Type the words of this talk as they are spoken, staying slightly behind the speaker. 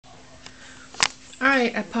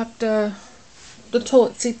Alright, I popped the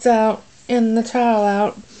toilet seats out and the towel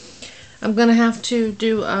out. I'm gonna have to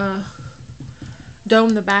do dome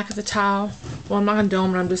the back of the towel. Well, I'm not gonna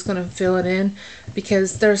dome it, I'm just gonna fill it in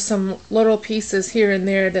because there's some little pieces here and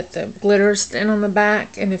there that the glitter's in on the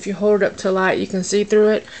back, and if you hold it up to light you can see through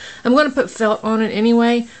it. I'm gonna put felt on it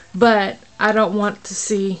anyway, but I don't want to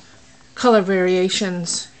see color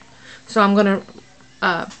variations, so I'm gonna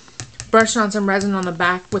brush on some resin on the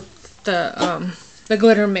back with the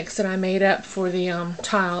glitter mix that I made up for the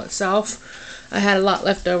tile itself. I had a lot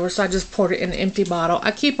left over, so I just poured it in an empty bottle.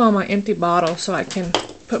 I keep all my empty bottles so I can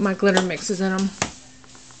put my glitter mixes in them.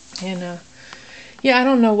 And yeah, I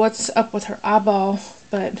don't know what's up with her eyeball,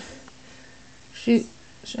 but I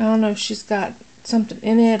don't know if she's got something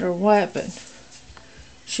in it or what, but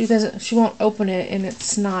she won't open it and it's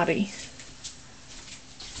snotty.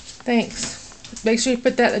 Thanks. Make sure you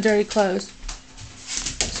put that in the dirty clothes.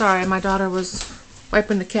 Sorry, my daughter was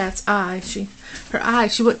wiping the cat's eye. She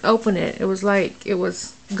wouldn't open it. It was like it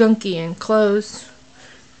was gunky and closed.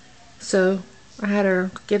 So I had her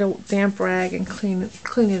get a damp rag and clean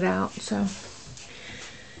it out. So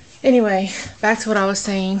anyway, back to what I was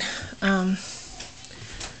saying.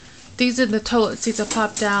 These are the toilet seats I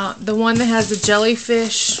popped out. The one that has the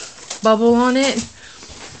jellyfish bubble on it.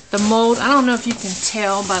 The mold, I don't know if you can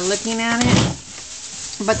tell by looking at it,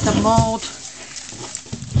 but the mold,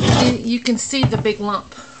 you can see the big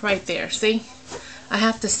lump right there. See? I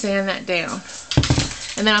have to sand that down.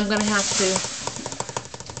 And then I'm going to have to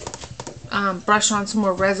brush on some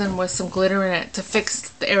more resin with some glitter in it to fix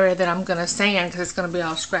the area that I'm going to sand, because it's going to be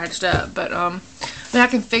all scratched up. But I mean, I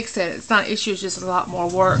can fix it. It's not an issue. It's just a lot more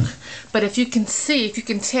work. But if you can see, if you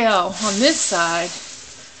can tell on this side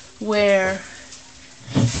where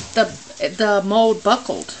the mold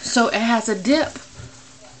buckled, so it has a dip.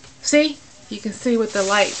 See? You can see with the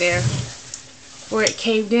light there where it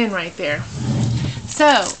caved in right there.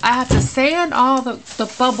 So I have to sand all the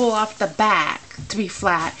bubble off the back to be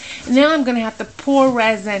flat. And now I'm going to have to pour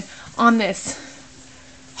resin on this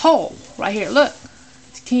hole right here. Look.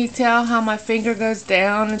 Can you tell how my finger goes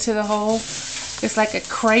down into the hole? It's like a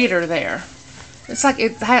crater there. It's like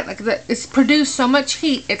it's produced so much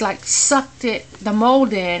heat, it like sucked the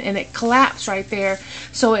mold in, and it collapsed right there.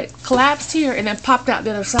 So it collapsed here and then popped out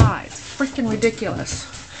the other side. It's freaking ridiculous.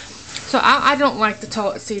 So I don't like the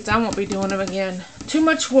toilet seats. I won't be doing them again. Too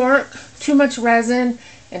much work, too much resin,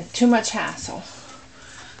 and too much hassle.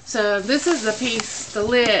 So this is the piece, the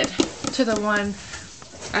lid to the one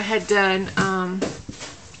I had done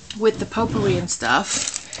with the potpourri and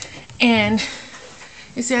stuff. And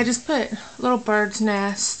you see, I just put little bird's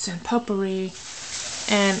nests and potpourri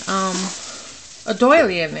and a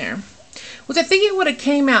doily in there, which I think it would have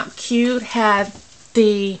came out cute had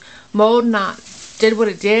the mold not did what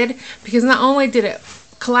it did, because not only did it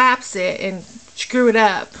collapse it and screw it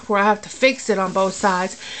up where I have to fix it on both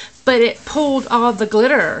sides, but it pulled all the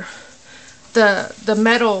glitter, the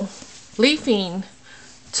metal leafing,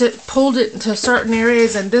 pulled it into certain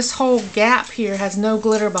areas, and this whole gap here has no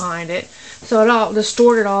glitter behind it, so it all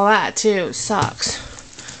distorted all that too. It sucks.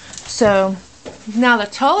 So now the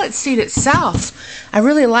toilet seat itself, I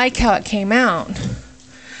really like how it came out,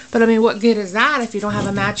 but I mean, what good is that if you don't have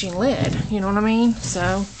a matching lid? You know what I mean?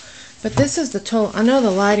 So, but this is the toilet. I know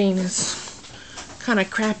the lighting is kind of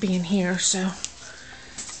crappy in here, so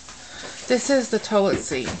this is the toilet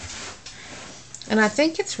seat, and I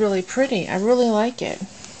think it's really pretty. I really like it.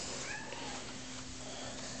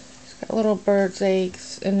 Got little birds'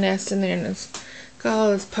 eggs and nests in there, and it's got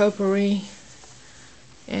all this potpourri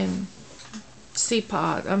and seed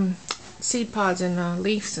pods and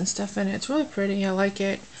leaves and stuff in it. It's really pretty. I like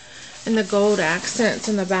it. And the gold accents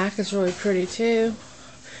in the back is really pretty too.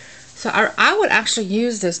 So I would actually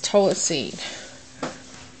use this toilet seat,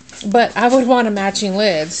 but I would want a matching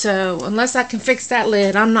lid. So unless I can fix that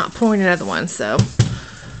lid, I'm not pouring another one. So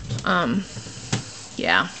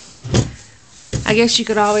yeah. I guess you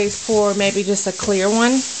could always pour maybe just a clear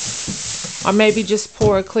one, or maybe just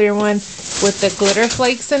pour a clear one with the glitter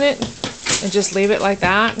flakes in it and just leave it like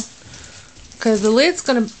that, because the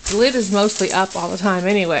lid is mostly up all the time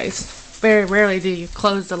anyways. Very rarely do you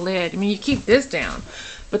close the lid. I mean, you keep this down,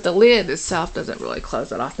 but the lid itself doesn't really close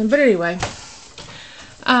that often. But anyway,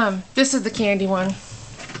 this is the candy one.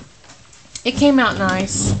 It came out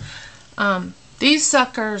nice. These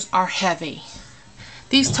suckers are heavy.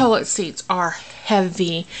 These toilet seats are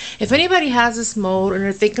heavy. If anybody has this mold and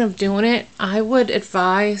they're thinking of doing it, I would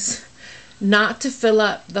advise not to fill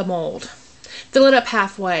up the mold. Fill it up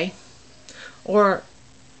halfway or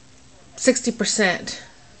 60%.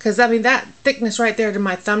 Because, I mean, that thickness right there to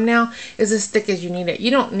my thumbnail is as thick as you need it. You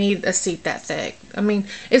don't need a seat that thick. I mean,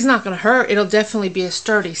 it's not going to hurt. It'll definitely be a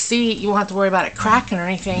sturdy seat. You won't have to worry about it cracking or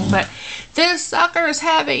anything. But this sucker is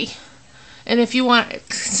heavy. And if you want to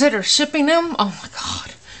consider shipping them, oh my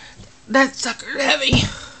God, that sucker is heavy.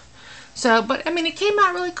 So, but, I mean, it came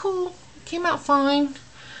out really cool. It came out fine.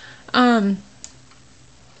 A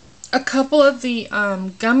couple of the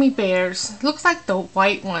gummy bears, looks like the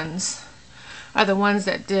white ones are the ones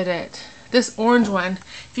that did it. This orange one,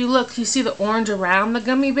 if you look, you see the orange around the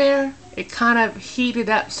gummy bear? It kind of heated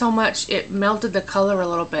up so much it melted the color a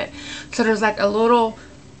little bit. So there's like a little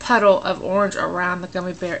puddle of orange around the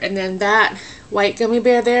gummy bear. And then that white gummy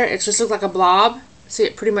bear there, it just looks like a blob. See,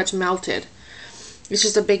 it pretty much melted. It's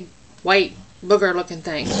just a big white booger looking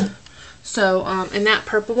thing. So, and that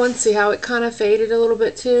purple one, see how it kind of faded a little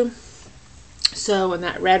bit too? So, and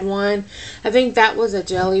that red one, I think that was a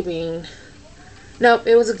jelly bean. Nope,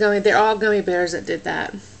 it was a gummy. They're all gummy bears that did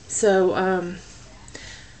that. So, a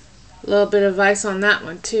little bit of advice on that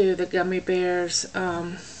one too. The gummy bears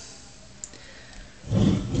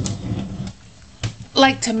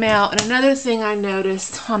like to melt. And another thing I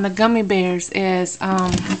noticed on the gummy bears is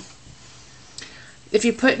if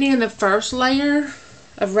you put any in the first layer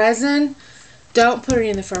of resin, don't put it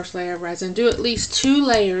in the first layer of resin. Do at least 2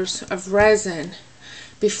 layers of resin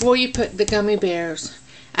before you put the gummy bears.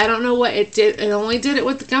 I don't know what it did. It only did it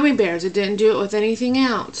with the gummy bears. It didn't do it with anything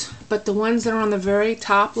else. But the ones that are on the very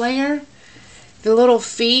top layer, the little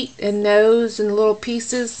feet and nose and little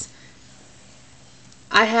pieces,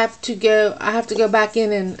 I have to go back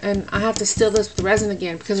in and I have to still this with resin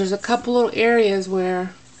again, because there's a couple little areas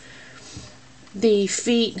where the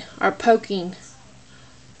feet are poking.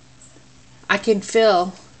 I can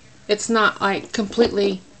feel it's not like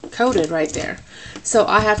completely coated right there. So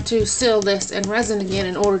I have to seal this in resin again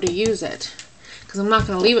in order to use it. Because I'm not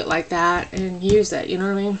going to leave it like that and use it. You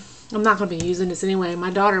know what I mean? I'm not going to be using this anyway.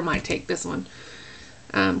 My daughter might take this one.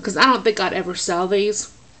 Because I don't think I'd ever sell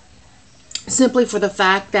these. Simply for the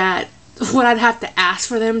fact that what I'd have to ask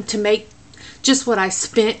for them to make just what I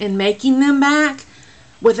spent in making them back,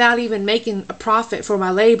 without even making a profit for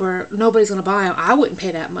my labor, nobody's going to buy them. I wouldn't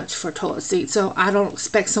pay that much for a toilet seat, so I don't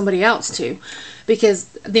expect somebody else to. Because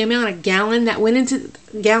the amount of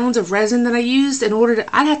gallons of resin that I used in order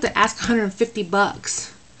to, I'd have to ask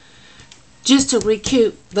 $150 just to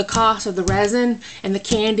recoup the cost of the resin and the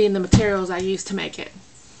candy and the materials I used to make it.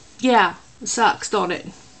 Yeah, it sucks, don't it?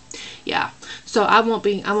 Yeah, so I won't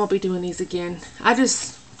be doing these again. I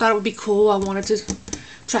just thought it would be cool. I wanted to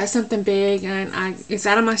try something big, and it's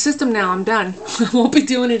out of my system now. I'm done. I won't be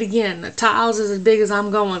doing it again. The tiles is as big as I'm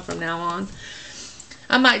going from now on.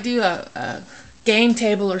 I might do a game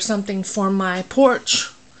table or something for my porch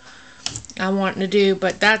I want to do,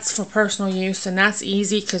 but that's for personal use, and that's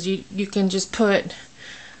easy because you can just put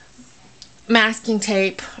masking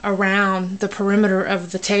tape around the perimeter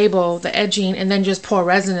of the table, the edging, and then just pour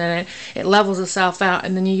resin in it. It levels itself out,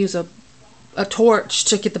 and then you use a torch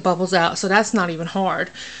to get the bubbles out, so that's not even hard.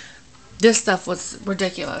 This stuff was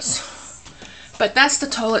ridiculous. But that's the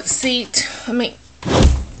toilet seat. Let me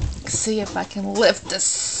see if I can lift this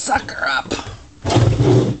sucker up.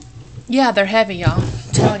 Yeah, they're heavy, y'all.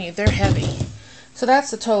 I'm telling you, they're heavy. So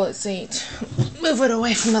that's the toilet seat. Move it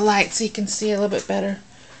away from the light so you can see a little bit better.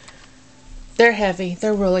 They're heavy.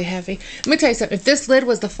 They're really heavy. Let me tell you something. If this lid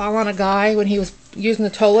was to fall on a guy when he was using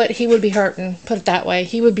the toilet, he would be hurting. Put it that way.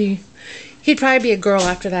 He'd probably be a girl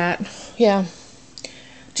after that. Yeah.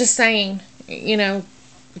 Just saying. You know,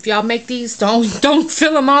 if y'all make these, don't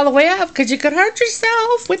fill them all the way up, because you could hurt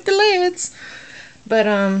yourself with the lids. But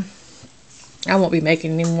I won't be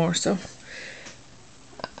making any more, so.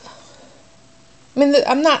 I mean,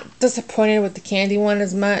 I'm not disappointed with the candy one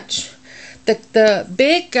as much. The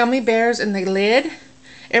big gummy bears in the lid,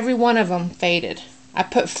 every one of them faded. I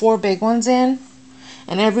put 4 big ones in,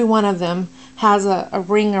 and every one of them has a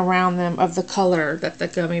ring around them of the color that the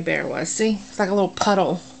gummy bear was. See? It's like a little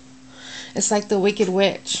puddle. It's like the Wicked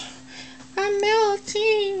Witch. I'm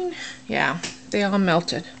melting. Yeah, they all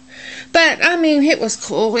melted. But, I mean, it was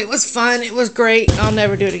cool. It was fun. It was great. I'll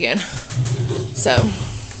never do it again. So,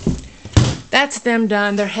 that's them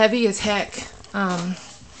done. They're heavy as heck.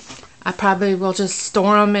 I probably will just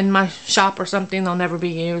store them in my shop or something. They'll never be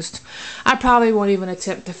used. I probably won't even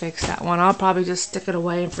attempt to fix that one. I'll probably just stick it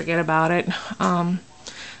away and forget about it. I'm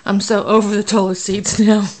so over the toilet seats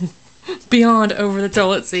now. Beyond over the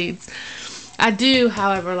toilet seats. I do,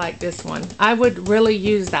 however, like this one. I would really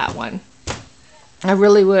use that one. I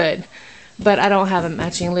really would. But I don't have a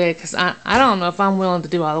matching lid because I don't know if I'm willing to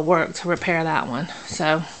do all the work to repair that one.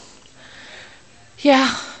 So,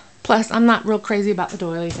 yeah. Plus, I'm not real crazy about the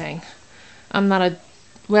doily thing. I'm not a,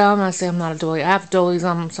 well, I'm not saying I'm not a doily. I have doilies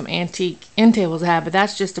on some antique end tables I have, but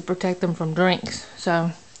that's just to protect them from drinks.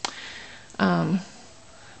 So,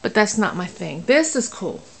 but that's not my thing. This is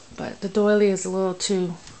cool, but the doily is a little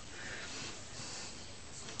too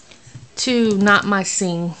not my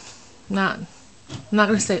scene. Not, I'm not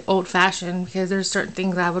going to say old-fashioned, because there's certain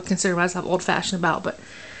things I would consider myself old-fashioned about, but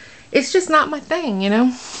it's just not my thing, you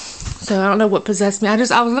know? So I don't know what possessed me. I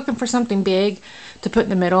was looking for something big to put in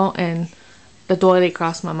the middle, and the doily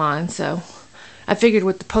crossed my mind. So I figured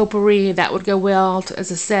with the potpourri, that would go well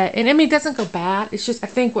as a set. And I mean, it doesn't go bad. It's just, I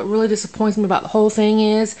think what really disappoints me about the whole thing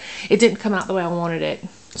is it didn't come out the way I wanted it.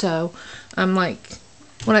 So I'm like,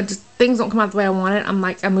 when things don't come out the way I want it, I'm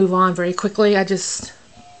like, I move on very quickly. I just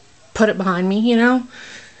put it behind me, you know?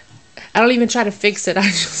 I don't even try to fix it. I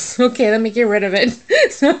just, okay, let me get rid of it.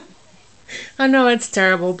 So I know it's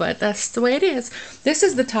terrible, but that's the way it is. This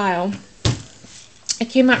is the tile. It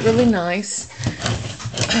came out really nice.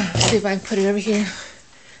 See if I can put it over here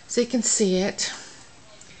so you can see it.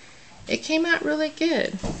 It came out really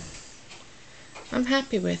good. I'm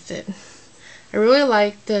happy with it. I really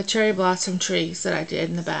like the cherry blossom trees that I did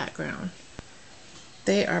in the background.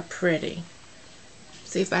 They are pretty.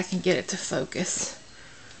 See if I can get it to focus.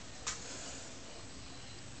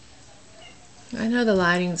 I know the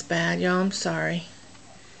lighting's bad, y'all. I'm sorry.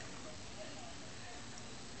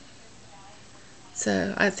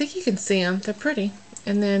 So I think you can see them. They're pretty.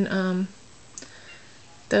 And then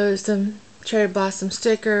those some cherry blossom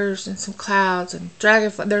stickers and some clouds and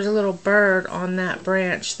dragonfly. There's a little bird on that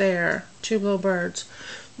branch there. 2 little birds.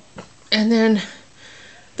 And then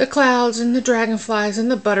the clouds and the dragonflies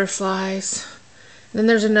and the butterflies. And then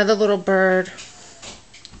there's another little bird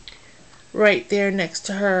right there next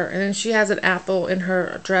to her, and then she has an apple in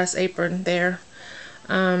her dress apron there,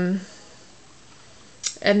 and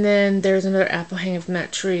then there's another apple hanging from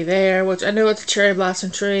that tree there, which I know it's a cherry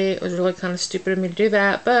blossom tree. It was really kind of stupid of me to do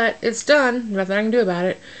that, but it's done. Nothing I can do about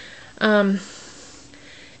it. And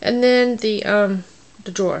then the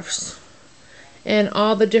dwarfs and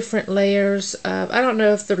all the different layers of, I don't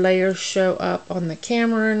know if the layers show up on the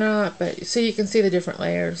camera or not, but so you can see the different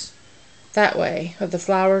layers that way of the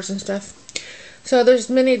flowers and stuff. So there's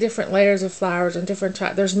many different layers of flowers and different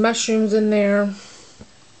types. There's mushrooms in there.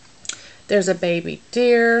 There's a baby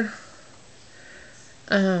deer.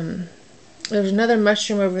 There's another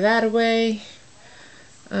mushroom over that way.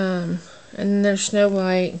 And then there's Snow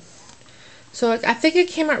White. So I think it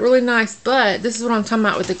came out really nice, but this is what I'm talking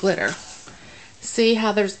about with the glitter. See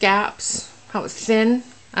how there's gaps? How it's thin?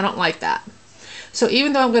 I don't like that. So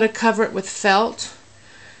even though I'm going to cover it with felt,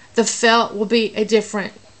 the felt will be a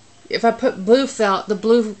different, if I put blue felt, the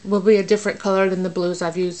blue will be a different color than the blues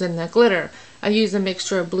I've used in the glitter. I use a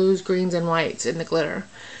mixture of blues, greens, and whites in the glitter.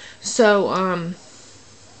 So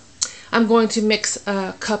I'm going to mix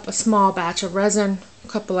a small batch of resin, a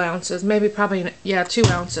couple ounces, maybe probably, yeah, 2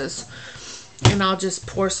 ounces. And I'll just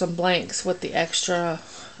pour some blanks with the extra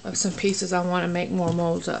of some pieces I want to make more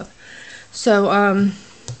molds of. So I'm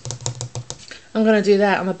going to do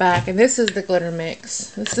that on the back, and this is the glitter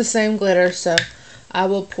mix. It's the same glitter, so I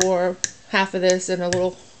will pour half of this in a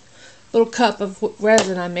little cup of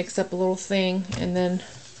resin. I mix up a little thing and then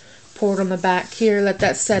pour it on the back here, let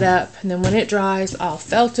that set up, and then when it dries, I'll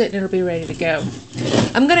felt it and it'll be ready to go.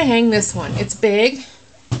 I'm going to hang this one. It's big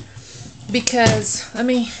because, let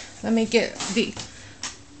me get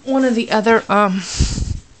one of the other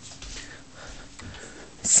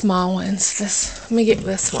small ones. Let me get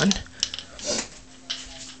this one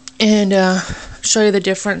and show you the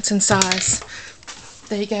difference in size.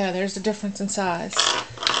 There you go. There's the difference in size.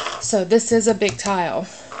 So this is a big tile.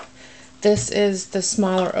 This is the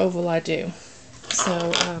smaller oval I do.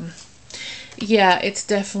 So yeah, it's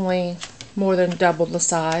definitely more than double the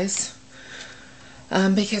size.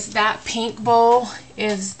 Because that pink bowl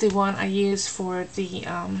is the one I use for the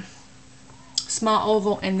small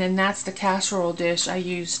oval, and then that's the casserole dish I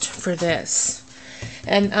used for this.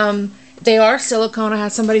 And they are silicone. I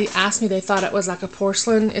had somebody ask me, they thought it was like a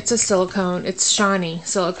porcelain. It's a silicone. It's shiny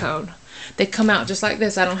silicone. They come out just like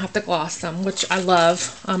this. I don't have to gloss them, which I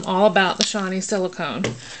love. I'm all about the shiny silicone.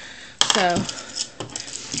 So,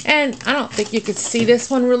 and I don't think you could see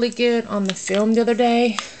this one really good on the film the other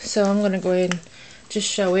day, so I'm going to go ahead and just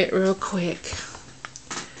show it real quick.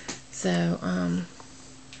 So,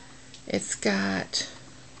 it's got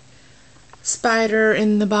spider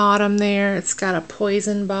in the bottom there. It's got a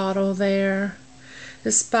poison bottle there.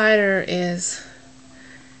 The spider is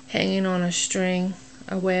hanging on a string,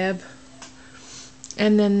 a web.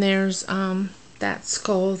 And then there's that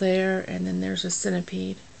skull there, and then there's a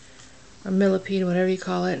centipede. or millipede, whatever you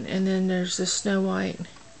call it. And then there's the Snow White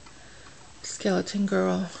skeleton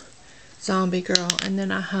girl, zombie girl, and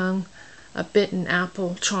then I hung a bitten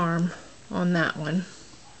apple charm on that one.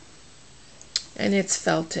 And it's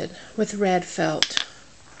felted with red felt.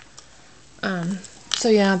 So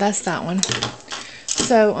yeah, that's that one.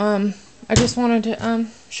 So I just wanted to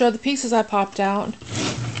show the pieces I popped out.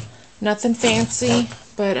 Nothing fancy,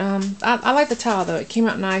 but I like the tile though. It came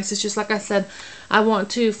out nice. It's just like I said, I want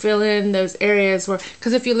to fill in those areas where,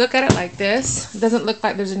 because if you look at it like this, it doesn't look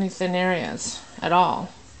like there's any thin areas at all.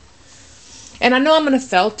 And I know I'm going to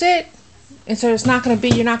felt it, and so it's not going to be,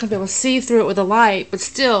 you're not going to be able to see through it with the light, but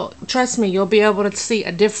still, trust me, you'll be able to see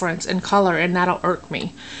a difference in color, and that'll irk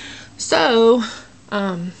me. So,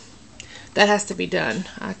 that has to be done.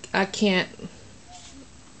 I can't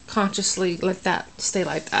consciously let that stay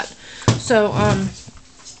like that. So,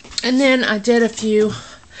 and then I did a few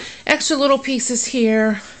extra little pieces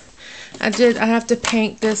here. I have to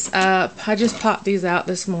paint this up. I just popped these out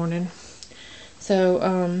this morning.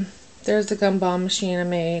 So, there's the gumball machine I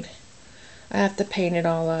made. I have to paint it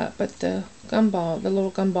all up, but the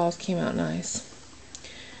little gumballs came out nice.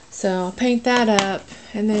 So I'll paint that up,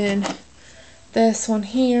 and then this one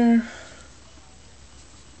here.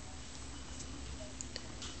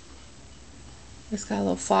 It's got a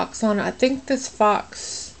little fox on it. I think this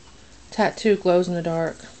fox tattoo glows in the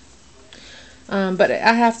dark. But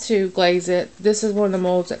I have to glaze it. This is one of the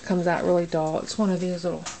molds that comes out really dull. It's one of these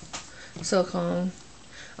little silicone.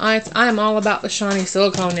 I'm all about the shiny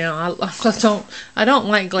silicone now. I don't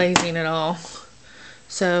like glazing at all.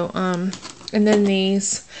 So, and then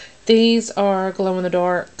these are glow in the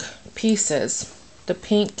dark pieces. The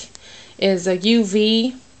pink is a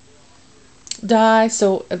UV dye,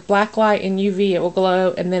 so a black light and UV, it will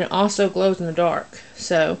glow, and then it also glows in the dark.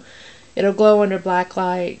 So it'll glow under black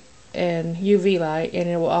light and UV light, and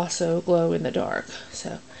it will also glow in the dark.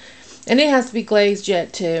 So, and it has to be glazed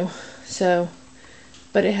yet too. So,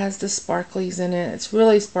 but it has the sparklies in it. It's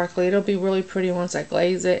really sparkly. It'll be really pretty once I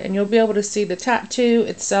glaze it, and you'll be able to see the tattoo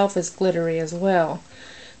itself is glittery as well.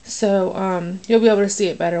 So you'll be able to see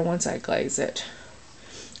it better once I glaze it.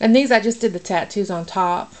 And these, I just did the tattoos on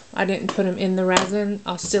top. I didn't put them in the resin.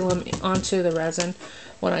 I'll still them onto the resin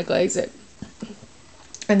when I glaze it.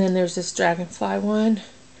 And then there's this dragonfly one.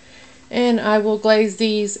 And I will glaze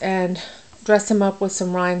these and dress them up with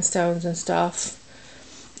some rhinestones and stuff.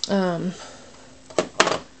 And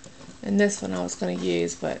this one I was going to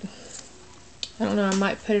use, but I don't know. I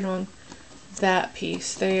might put it on that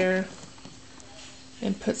piece there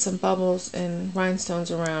and put some bubbles and rhinestones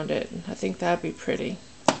around it. I think that'd be pretty.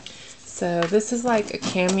 So this is like a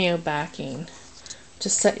cameo backing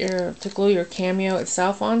to glue your cameo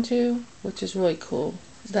itself onto, which is really cool.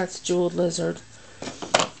 That's Jeweled Lizard.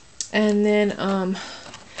 And then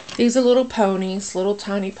these are little ponies, little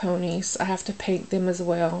tiny ponies. I have to paint them as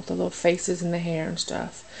well, the little faces and the hair and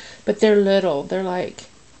stuff. But they're little. They're like,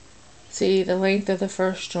 see, the length of the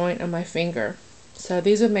first joint of my finger. So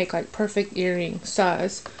these would make like perfect earring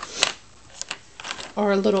size.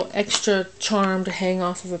 Or a little extra charm to hang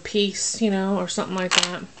off of a piece, you know, or something like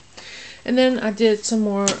that. And then I did some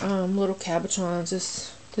more little cabochons.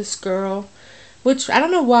 This girl, which I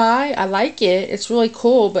don't know why I like it. It's really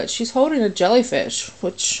cool, but she's holding a jellyfish,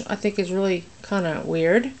 which I think is really kind of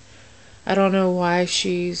weird. I don't know why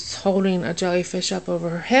she's holding a jellyfish up over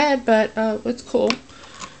her head, but it's cool.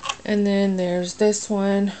 And then there's this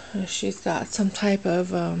one. She's got some type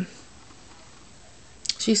of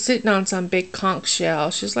she's sitting on some big conch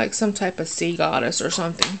shell. She's like some type of sea goddess or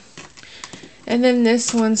something. And then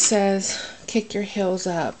this one says, kick your heels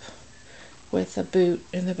up, with a boot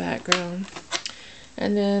in the background.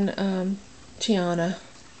 And then Tiana,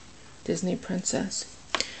 Disney princess.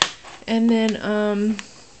 And then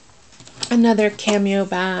another cameo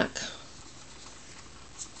back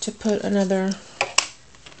to put another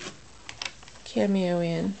cameo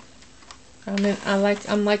in.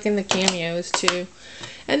 I'm liking the cameos too.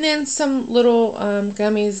 And then some little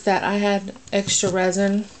gummies that I had extra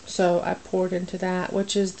resin, so I poured into that,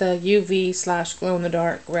 which is the UV /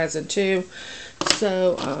 glow-in-the-dark resin too.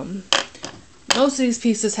 So most of these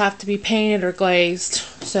pieces have to be painted or glazed,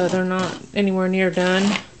 so they're not anywhere near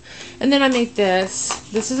done. And then I made this.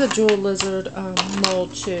 This is a Jeweled Lizard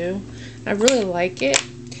mold too. I really like it.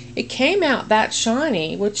 It came out that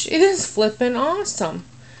shiny, which it is flipping awesome.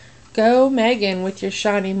 Go Megan with your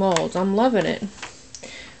shiny molds. I'm loving it.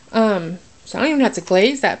 So I don't even have to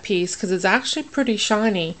glaze that piece because it's actually pretty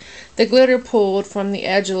shiny. The glitter pulled from the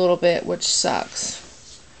edge a little bit, which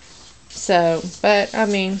sucks. So, but I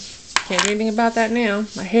mean, can't do anything about that now.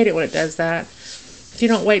 I hate it when it does that. if you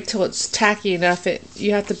don't wait till it's tacky enough, you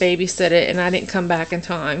have to babysit it, and I didn't come back in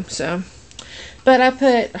time, so. But I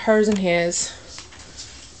put hers and his,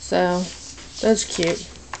 so that's cute.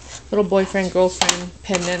 Little boyfriend, girlfriend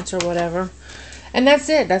pendants or whatever. And that's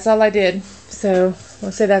it. That's all I did. So,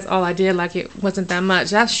 I'll say that's all I did, like it wasn't that much.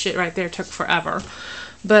 That shit right there took forever.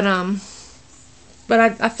 But I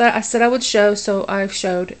thought I said I would show, so I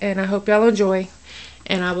showed, and I hope y'all enjoy,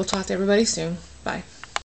 and I will talk to everybody soon. Bye.